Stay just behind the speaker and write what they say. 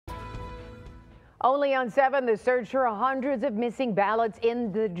Only on 7, the search for hundreds of missing ballots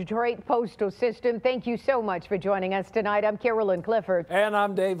in the Detroit postal system. Thank you so much for joining us tonight. I'm Carolyn Clifford. And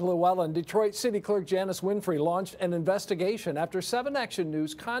I'm Dave Llewellyn. Detroit City Clerk Janice Winfrey launched an investigation after 7 Action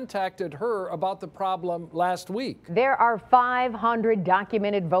News contacted her about the problem last week. There are 500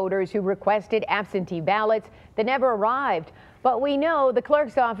 documented voters who requested absentee ballots that never arrived. But we know the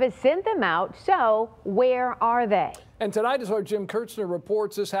clerk's office sent them out, so where are they? And tonight is where Jim Kurtzner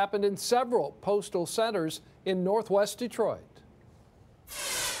reports this happened in several postal centers in northwest Detroit.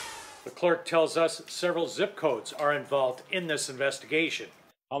 The clerk tells us several zip codes are involved in this investigation.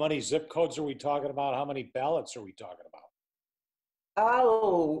 How many zip codes are we talking about? How many ballots are we talking about?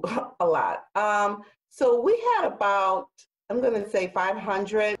 Oh, a lot. So we had about, I'm going to say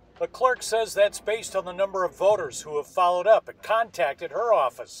 500. The clerk says that's based on the number of voters who have followed up and contacted her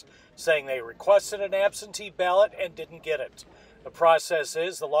office, saying they requested an absentee ballot and didn't get it. The process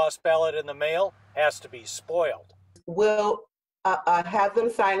is the lost ballot in the mail has to be spoiled. We'll have them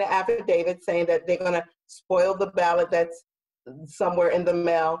sign an affidavit saying that they're going to spoil the ballot that's somewhere in the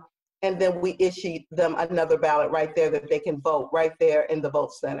mail, and then we issue them another ballot right there that they can vote right there in the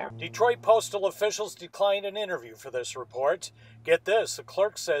vote center. Detroit postal officials declined an interview for this report. Get this, the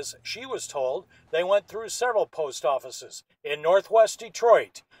clerk says she was told they went through several post offices in northwest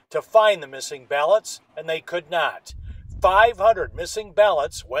Detroit to find the missing ballots, and they could not. 500 missing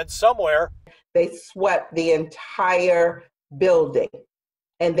ballots went somewhere. They swept the entire building,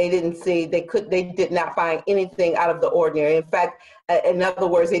 and they did not find anything out of the ordinary. In fact, in other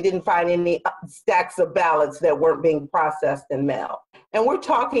words, they didn't find any stacks of ballots that weren't being processed and mailed. And we're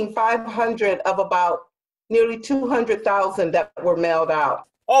talking 500 of about nearly 200,000 that were mailed out.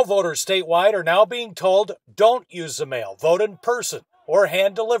 All voters statewide are now being told, don't use the mail, vote in person or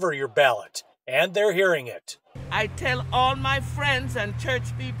hand deliver your ballot. And they're hearing it. I tell all my friends and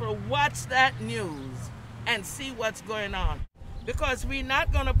church people, watch that news and see what's going on. Because we're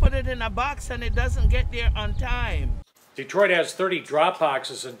not going to put it in a box and it doesn't get there on time. Detroit has 30 drop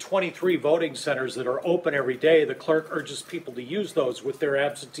boxes and 23 voting centers that are open every day. The clerk urges people to use those with their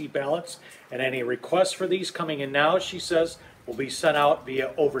absentee ballots, and any requests for these coming in now, she says, will be sent out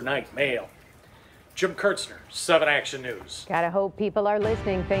via overnight mail. Jim Kurtzner, 7 Action News. Gotta hope people are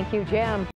listening. Thank you, Jim.